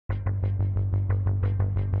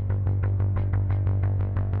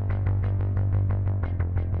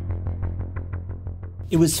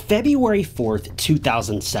It was February 4th,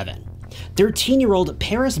 2007. 13-year-old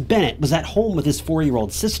Paris Bennett was at home with his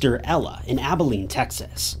 4-year-old sister, Ella, in Abilene,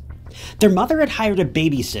 Texas. Their mother had hired a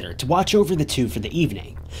babysitter to watch over the two for the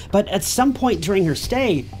evening, but at some point during her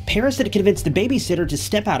stay, Paris had convinced the babysitter to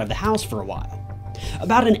step out of the house for a while.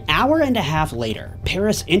 About an hour and a half later,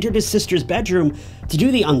 Paris entered his sister's bedroom to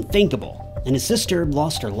do the unthinkable, and his sister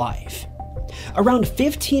lost her life. Around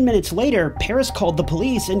 15 minutes later, Paris called the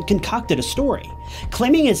police and concocted a story,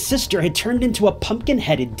 claiming his sister had turned into a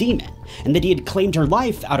pumpkin-headed demon, and that he had claimed her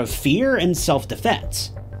life out of fear and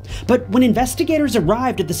self-defense. But when investigators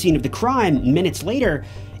arrived at the scene of the crime minutes later,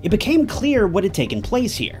 it became clear what had taken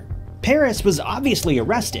place here. Paris was obviously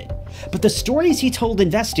arrested, but the stories he told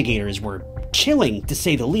investigators were chilling, to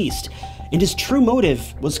say the least, and his true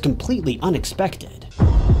motive was completely unexpected.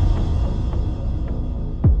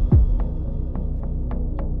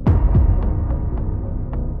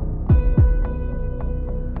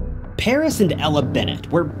 Paris and Ella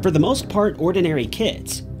Bennett were, for the most part, ordinary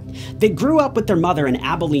kids. They grew up with their mother in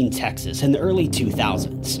Abilene, Texas in the early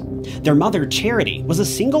 2000s. Their mother, Charity, was a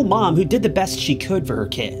single mom who did the best she could for her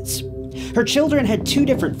kids. Her children had two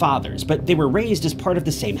different fathers, but they were raised as part of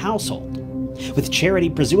the same household, with Charity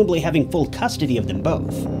presumably having full custody of them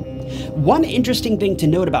both. One interesting thing to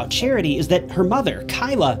note about Charity is that her mother,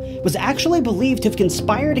 Kyla, was actually believed to have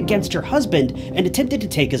conspired against her husband and attempted to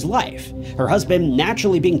take his life, her husband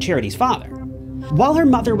naturally being Charity's father. While her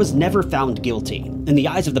mother was never found guilty, in the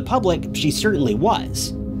eyes of the public, she certainly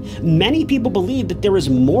was. Many people believe that there was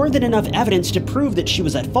more than enough evidence to prove that she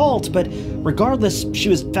was at fault, but regardless, she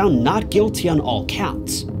was found not guilty on all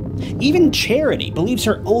counts. Even Charity believes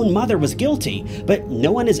her own mother was guilty, but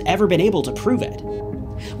no one has ever been able to prove it.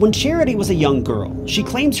 When Charity was a young girl, she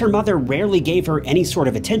claims her mother rarely gave her any sort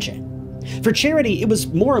of attention. For Charity, it was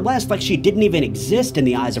more or less like she didn't even exist in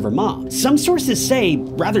the eyes of her mom. Some sources say,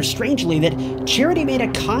 rather strangely, that Charity made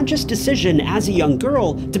a conscious decision as a young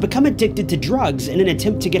girl to become addicted to drugs in an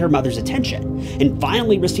attempt to get her mother's attention, and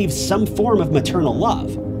finally receive some form of maternal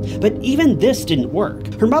love. But even this didn't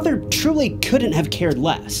work. Her mother truly couldn't have cared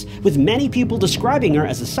less, with many people describing her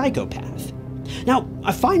as a psychopath. Now,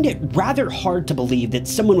 I find it rather hard to believe that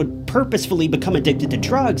someone would purposefully become addicted to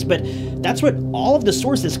drugs, but that's what all of the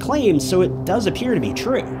sources claim, so it does appear to be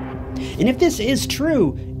true. And if this is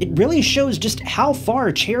true, it really shows just how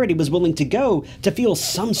far Charity was willing to go to feel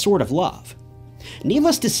some sort of love.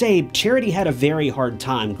 Needless to say, Charity had a very hard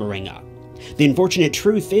time growing up. The unfortunate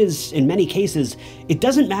truth is, in many cases, it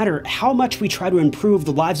doesn't matter how much we try to improve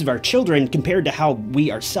the lives of our children compared to how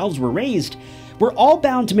we ourselves were raised, we're all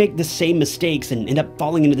bound to make the same mistakes and end up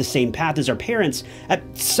falling into the same path as our parents at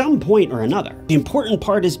some point or another. The important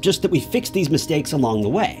part is just that we fix these mistakes along the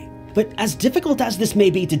way. But as difficult as this may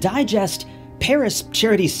be to digest, Paris,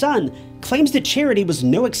 Charity's son, claims that Charity was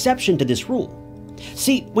no exception to this rule.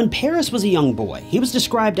 See, when Paris was a young boy, he was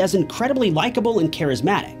described as incredibly likable and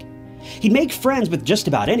charismatic. He'd make friends with just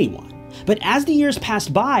about anyone, but as the years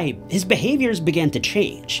passed by, his behaviors began to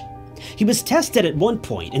change. He was tested at one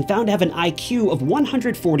point and found to have an IQ of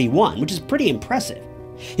 141, which is pretty impressive.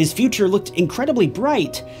 His future looked incredibly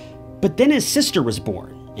bright, but then his sister was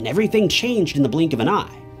born, and everything changed in the blink of an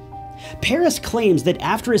eye. Paris claims that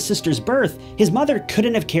after his sister's birth, his mother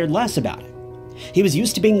couldn't have cared less about it. He was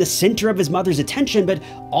used to being the center of his mother's attention, but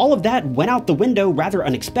all of that went out the window rather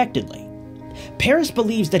unexpectedly. Paris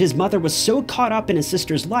believes that his mother was so caught up in his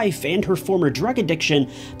sister's life and her former drug addiction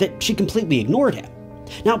that she completely ignored him.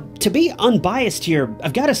 Now, to be unbiased here,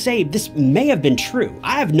 I've got to say this may have been true.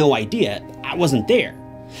 I have no idea. I wasn't there.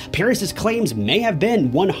 Paris's claims may have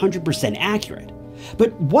been 100% accurate.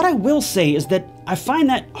 But what I will say is that I find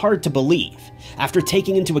that hard to believe, after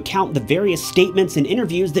taking into account the various statements and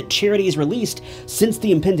interviews that Charity has released since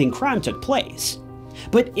the impending crime took place.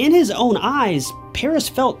 But in his own eyes, Paris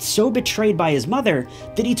felt so betrayed by his mother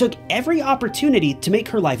that he took every opportunity to make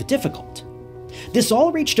her life difficult. This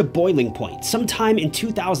all reached a boiling point sometime in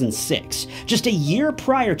 2006, just a year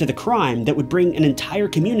prior to the crime that would bring an entire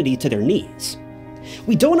community to their knees.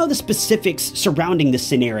 We don't know the specifics surrounding this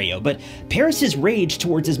scenario, but Paris's rage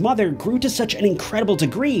towards his mother grew to such an incredible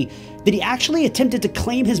degree that he actually attempted to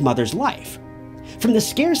claim his mother's life. From the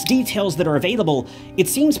scarce details that are available, it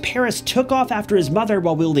seems Paris took off after his mother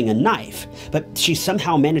while wielding a knife, but she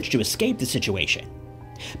somehow managed to escape the situation.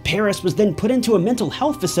 Paris was then put into a mental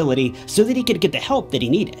health facility so that he could get the help that he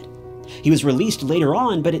needed. He was released later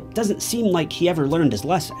on, but it doesn't seem like he ever learned his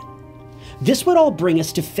lesson. This would all bring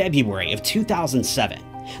us to February of 2007,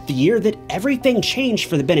 the year that everything changed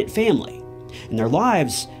for the Bennett family, and their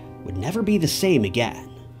lives would never be the same again.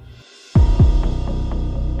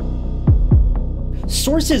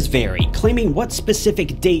 Sources vary, claiming what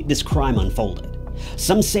specific date this crime unfolded.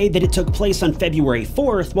 Some say that it took place on February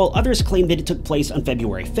 4th, while others claim that it took place on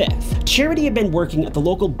February 5th. Charity had been working at the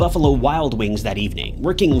local Buffalo Wild Wings that evening,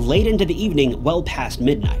 working late into the evening, well past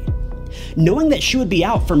midnight. Knowing that she would be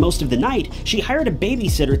out for most of the night, she hired a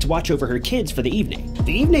babysitter to watch over her kids for the evening.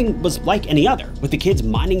 The evening was like any other, with the kids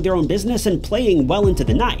minding their own business and playing well into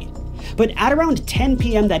the night. But at around 10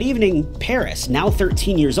 p.m. that evening, Paris, now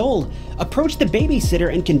 13 years old, approached the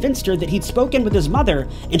babysitter and convinced her that he'd spoken with his mother,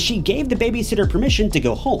 and she gave the babysitter permission to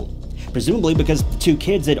go home, presumably because the two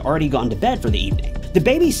kids had already gone to bed for the evening. The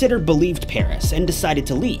babysitter believed Paris and decided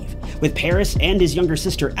to leave, with Paris and his younger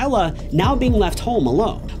sister Ella now being left home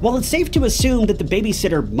alone. While it's safe to assume that the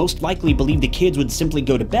babysitter most likely believed the kids would simply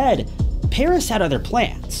go to bed, Paris had other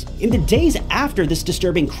plans. In the days after this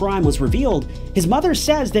disturbing crime was revealed, his mother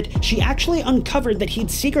says that she actually uncovered that he'd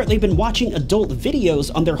secretly been watching adult videos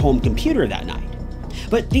on their home computer that night.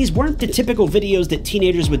 But these weren't the typical videos that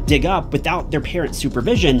teenagers would dig up without their parents'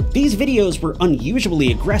 supervision. These videos were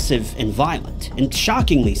unusually aggressive and violent, and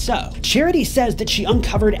shockingly so. Charity says that she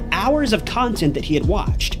uncovered hours of content that he had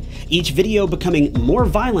watched, each video becoming more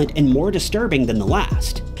violent and more disturbing than the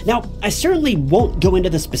last. Now, I certainly won't go into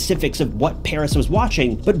the specifics of what Paris was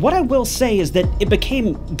watching, but what I will say is that it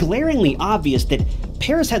became glaringly obvious that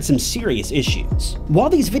Paris had some serious issues. While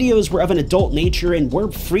these videos were of an adult nature and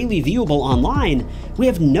were freely viewable online, we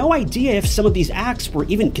have no idea if some of these acts were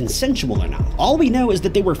even consensual or not. All we know is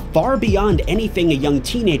that they were far beyond anything a young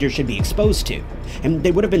teenager should be exposed to, and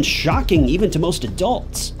they would have been shocking even to most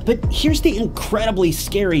adults. But here's the incredibly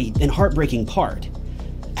scary and heartbreaking part.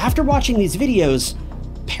 After watching these videos,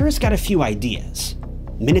 Paris got a few ideas.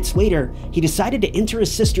 Minutes later, he decided to enter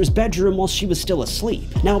his sister's bedroom while she was still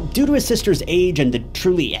asleep. Now, due to his sister's age and the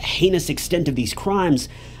truly heinous extent of these crimes,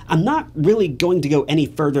 I'm not really going to go any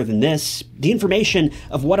further than this. The information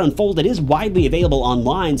of what unfolded is widely available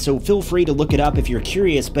online, so feel free to look it up if you're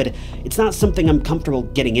curious, but it's not something I'm comfortable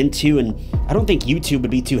getting into, and I don't think YouTube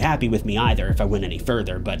would be too happy with me either if I went any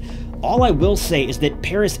further. But all I will say is that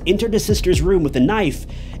Paris entered his sister's room with a knife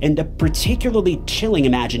and a particularly chilling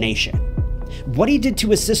imagination. What he did to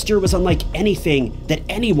his sister was unlike anything that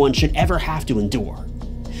anyone should ever have to endure.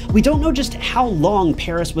 We don't know just how long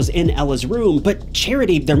Paris was in Ella's room, but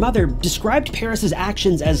Charity, their mother, described Paris's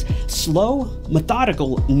actions as slow,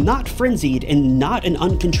 methodical, not frenzied, and not an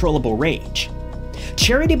uncontrollable rage.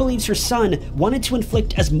 Charity believes her son wanted to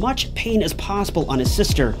inflict as much pain as possible on his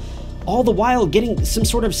sister, all the while getting some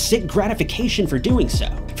sort of sick gratification for doing so.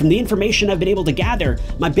 From the information I've been able to gather,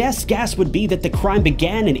 my best guess would be that the crime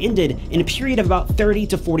began and ended in a period of about 30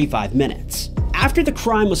 to 45 minutes. After the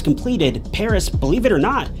crime was completed, Paris, believe it or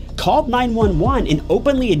not, called 911 and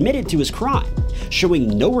openly admitted to his crime,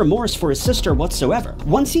 showing no remorse for his sister whatsoever.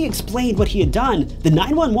 Once he explained what he had done, the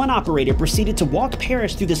 911 operator proceeded to walk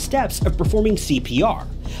Paris through the steps of performing CPR,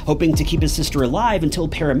 hoping to keep his sister alive until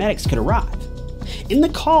paramedics could arrive. In the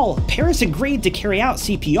call, Paris agreed to carry out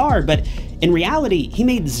CPR, but in reality, he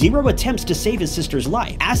made zero attempts to save his sister's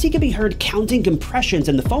life. As he could be heard counting compressions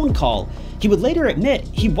in the phone call, he would later admit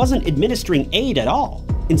he wasn't administering aid at all.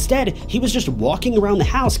 Instead, he was just walking around the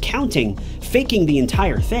house counting, faking the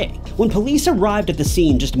entire thing. When police arrived at the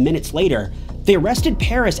scene just minutes later, they arrested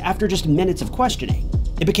Paris after just minutes of questioning.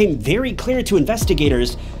 It became very clear to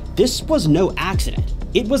investigators this was no accident.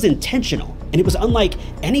 It was intentional, and it was unlike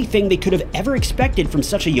anything they could have ever expected from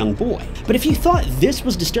such a young boy. But if you thought this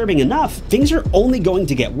was disturbing enough, things are only going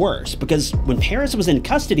to get worse, because when Paris was in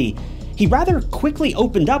custody, he rather quickly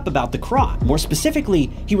opened up about the crime. More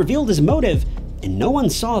specifically, he revealed his motive, and no one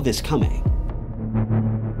saw this coming.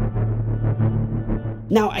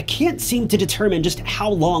 Now, I can't seem to determine just how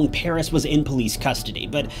long Paris was in police custody,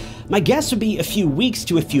 but my guess would be a few weeks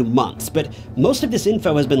to a few months, but most of this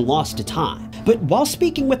info has been lost to time. But while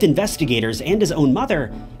speaking with investigators and his own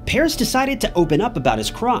mother, Paris decided to open up about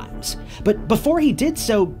his crimes. But before he did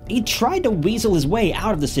so, he tried to weasel his way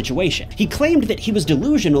out of the situation. He claimed that he was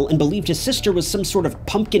delusional and believed his sister was some sort of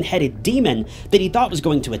pumpkin-headed demon that he thought was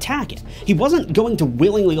going to attack him. He wasn't going to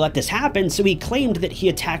willingly let this happen, so he claimed that he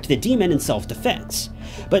attacked the demon in self-defense.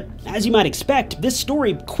 But as you might expect, this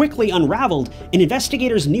story quickly unraveled, and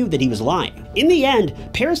investigators knew that he was lying. In the end,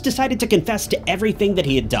 Paris decided to confess to everything that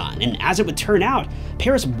he had done, and as it would turn out,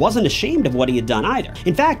 Paris wasn't ashamed of what he had done either.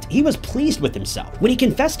 In fact, he was pleased with himself. When he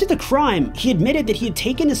confessed to the crime, he admitted that he had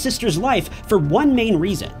taken his sister's life for one main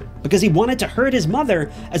reason, because he wanted to hurt his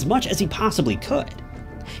mother as much as he possibly could.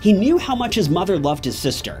 He knew how much his mother loved his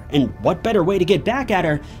sister, and what better way to get back at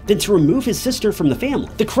her than to remove his sister from the family.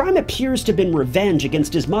 The crime appears to have been revenge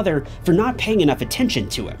against his mother for not paying enough attention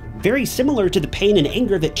to him, very similar to the pain and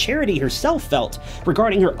anger that Charity herself felt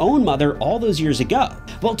regarding her own mother all those years ago.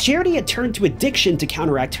 While Charity had turned to addiction to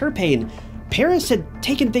counteract her pain, Paris had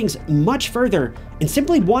taken things much further and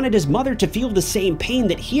simply wanted his mother to feel the same pain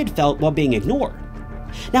that he had felt while being ignored.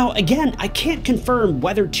 Now, again, I can't confirm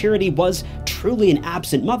whether Charity was truly an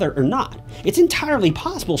absent mother or not. It's entirely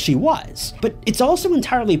possible she was, but it's also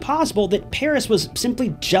entirely possible that Paris was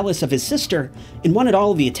simply jealous of his sister and wanted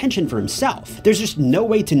all of the attention for himself. There's just no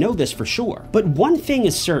way to know this for sure. But one thing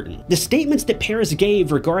is certain: the statements that Paris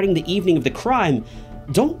gave regarding the evening of the crime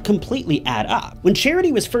don't completely add up. When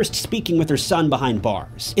Charity was first speaking with her son behind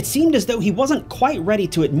bars, it seemed as though he wasn't quite ready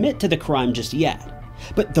to admit to the crime just yet.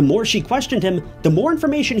 But the more she questioned him, the more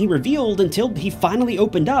information he revealed until he finally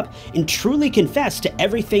opened up and truly confessed to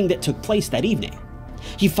everything that took place that evening.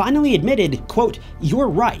 He finally admitted, quote, "You're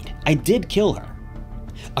right, I did kill her."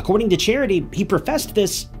 According to Charity, he professed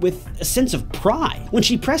this with a sense of pride. When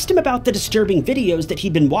she pressed him about the disturbing videos that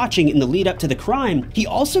he'd been watching in the lead up to the crime, he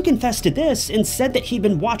also confessed to this and said that he'd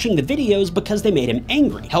been watching the videos because they made him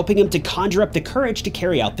angry, helping him to conjure up the courage to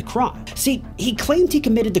carry out the crime. See, he claimed he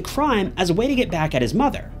committed the crime as a way to get back at his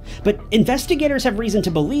mother, but investigators have reason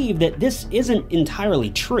to believe that this isn't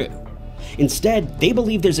entirely true. Instead, they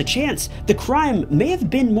believe there's a chance the crime may have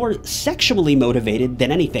been more sexually motivated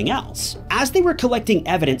than anything else. As they were collecting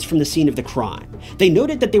evidence from the scene of the crime, they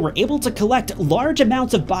noted that they were able to collect large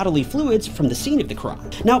amounts of bodily fluids from the scene of the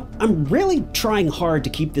crime. Now, I'm really trying hard to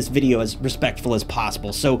keep this video as respectful as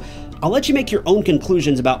possible, so I'll let you make your own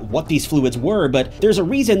conclusions about what these fluids were, but there's a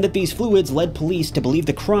reason that these fluids led police to believe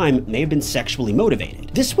the crime may have been sexually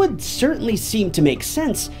motivated. This would certainly seem to make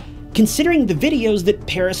sense, considering the videos that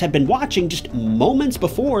Paris had been watching just moments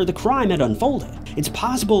before the crime had unfolded. It's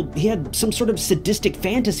possible he had some sort of sadistic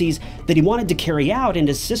fantasies that he wanted to carry out and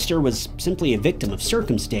his sister was simply a victim of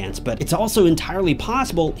circumstance, but it's also entirely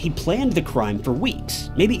possible he planned the crime for weeks,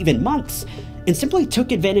 maybe even months, and simply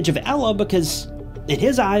took advantage of Ella because, in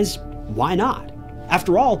his eyes, why not?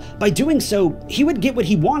 After all, by doing so, he would get what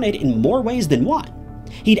he wanted in more ways than one.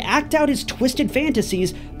 He'd act out his twisted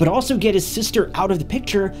fantasies, but also get his sister out of the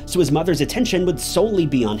picture so his mother's attention would solely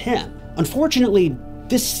be on him. Unfortunately,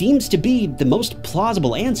 this seems to be the most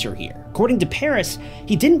plausible answer here. According to Paris,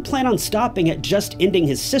 he didn't plan on stopping at just ending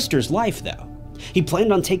his sister's life, though. He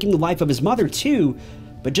planned on taking the life of his mother too,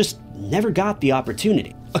 but just never got the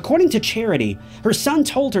opportunity. According to Charity, her son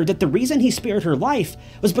told her that the reason he spared her life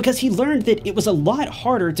was because he learned that it was a lot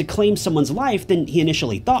harder to claim someone's life than he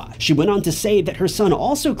initially thought. She went on to say that her son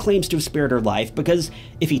also claims to have spared her life because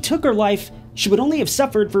if he took her life, she would only have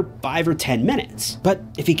suffered for 5 or 10 minutes. But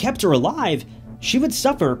if he kept her alive, she would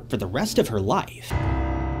suffer for the rest of her life.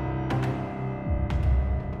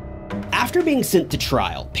 After being sent to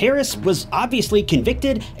trial, Paris was obviously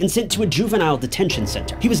convicted and sent to a juvenile detention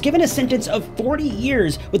center. He was given a sentence of 40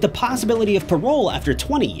 years with the possibility of parole after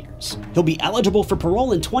 20 years. He'll be eligible for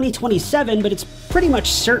parole in 2027, but it's pretty much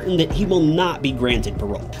certain that he will not be granted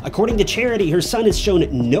parole. According to Charity, her son has shown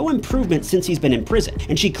no improvement since he's been in prison,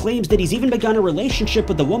 and she claims that he's even begun a relationship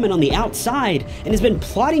with a woman on the outside and has been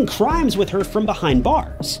plotting crimes with her from behind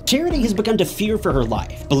bars. Charity has begun to fear for her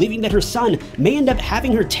life, believing that her son may end up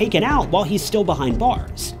having her taken out while he's still behind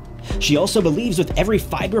bars. She also believes with every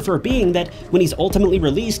fiber of her being that when he's ultimately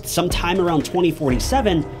released sometime around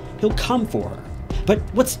 2047, he'll come for her. But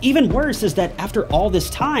what's even worse is that after all this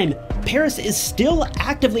time, Paris is still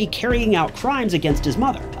actively carrying out crimes against his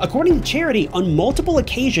mother. According to Charity, on multiple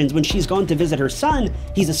occasions when she's gone to visit her son,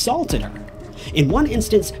 he's assaulted her. In one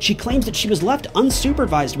instance, she claims that she was left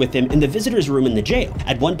unsupervised with him in the visitor's room in the jail.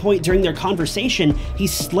 At one point during their conversation, he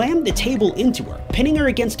slammed the table into her, pinning her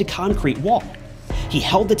against a concrete wall. He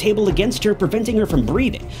held the table against her, preventing her from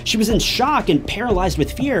breathing. She was in shock and paralyzed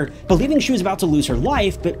with fear, believing she was about to lose her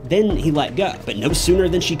life, but then he let go. But no sooner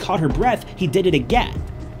than she caught her breath, he did it again.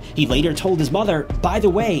 He later told his mother, "By the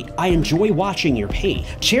way, I enjoy watching your pain."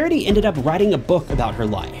 Charity ended up writing a book about her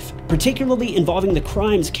life, particularly involving the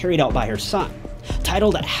crimes carried out by her son,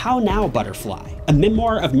 titled How Now, Butterfly? A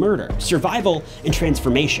Memoir of Murder, Survival, and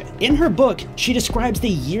Transformation. In her book, she describes the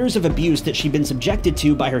years of abuse that she'd been subjected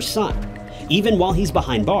to by her son, even while he's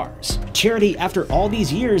behind bars. Charity, after all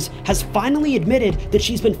these years, has finally admitted that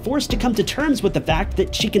she's been forced to come to terms with the fact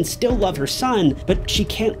that she can still love her son, but she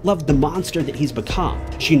can't love the monster that he's become.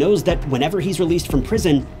 She knows that whenever he's released from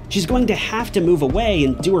prison, she's going to have to move away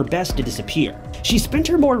and do her best to disappear. She spent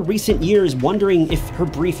her more recent years wondering if her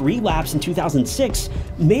brief relapse in 2006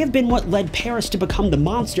 may have been what led Paris to become the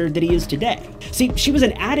monster that he is today. See, she was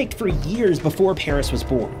an addict for years before Paris was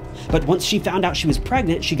born, but once she found out she was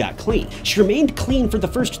pregnant, she got clean. She remained clean for the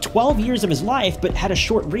first 12 years of his life, but had a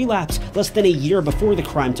short relapse less than a year before the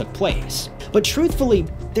crime took place. But truthfully,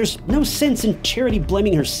 there's no sense in Charity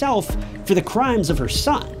blaming herself for the crimes of her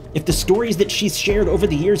son. If the stories that she's shared over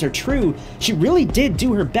the years are true, she really did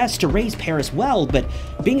do her best to raise Paris well, but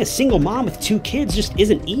being a single mom with 2 kids just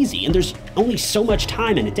isn't easy, and there's only so much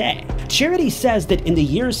time in a day. Charity says that in the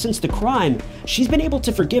years since the crime, she's been able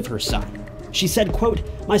to forgive her son. She said, quote,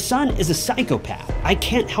 "My son is a psychopath. I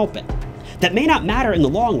can't help it. That may not matter in the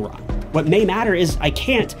long run. What may matter is I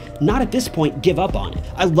can't, not at this point, give up on it.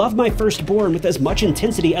 I love my firstborn with as much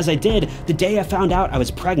intensity as I did the day I found out I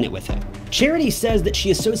was pregnant with him." Charity says that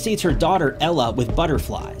she associates her daughter Ella with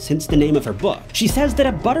butterflies, hence the name of her book. She says that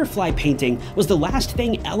a butterfly painting was the last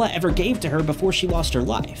thing Ella ever gave to her before she lost her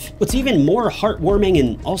life. What's even more heartwarming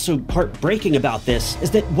and also heartbreaking about this is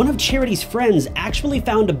that one of Charity's friends actually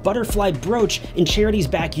found a butterfly brooch in Charity's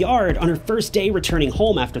backyard on her first day returning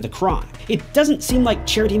home after the crime. It doesn't seem like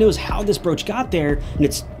Charity knows how this brooch got there, and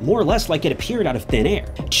it's more or less like it appeared out of thin air.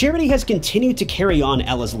 Charity has continued to carry on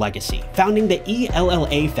Ella's legacy, founding the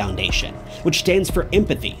ELLA Foundation, which stands for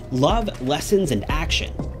Empathy, Love, Lessons, and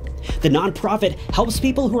Action. The nonprofit helps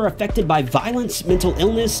people who are affected by violence, mental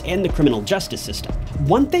illness, and the criminal justice system.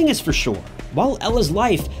 One thing is for sure, while Ella's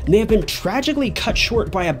life may have been tragically cut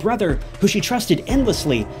short by a brother who she trusted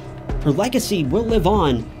endlessly, her legacy will live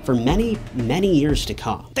on for many, many years to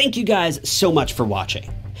come. Thank you guys so much for watching.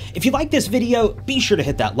 If you like this video, be sure to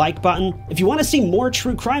hit that like button. If you want to see more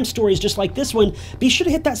true crime stories just like this one, be sure to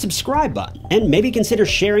hit that subscribe button, and maybe consider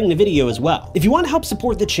sharing the video as well. If you want to help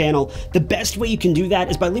support the channel, the best way you can do that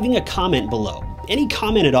is by leaving a comment below. Any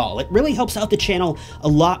comment at all. It really helps out the channel a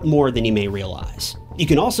lot more than you may realize. You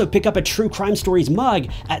can also pick up a True Crime Stories mug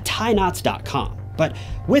at TyKnots.com. But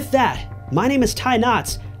with that, my name is Ty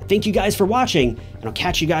Knots. Thank you guys for watching, and I'll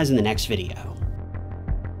catch you guys in the next video.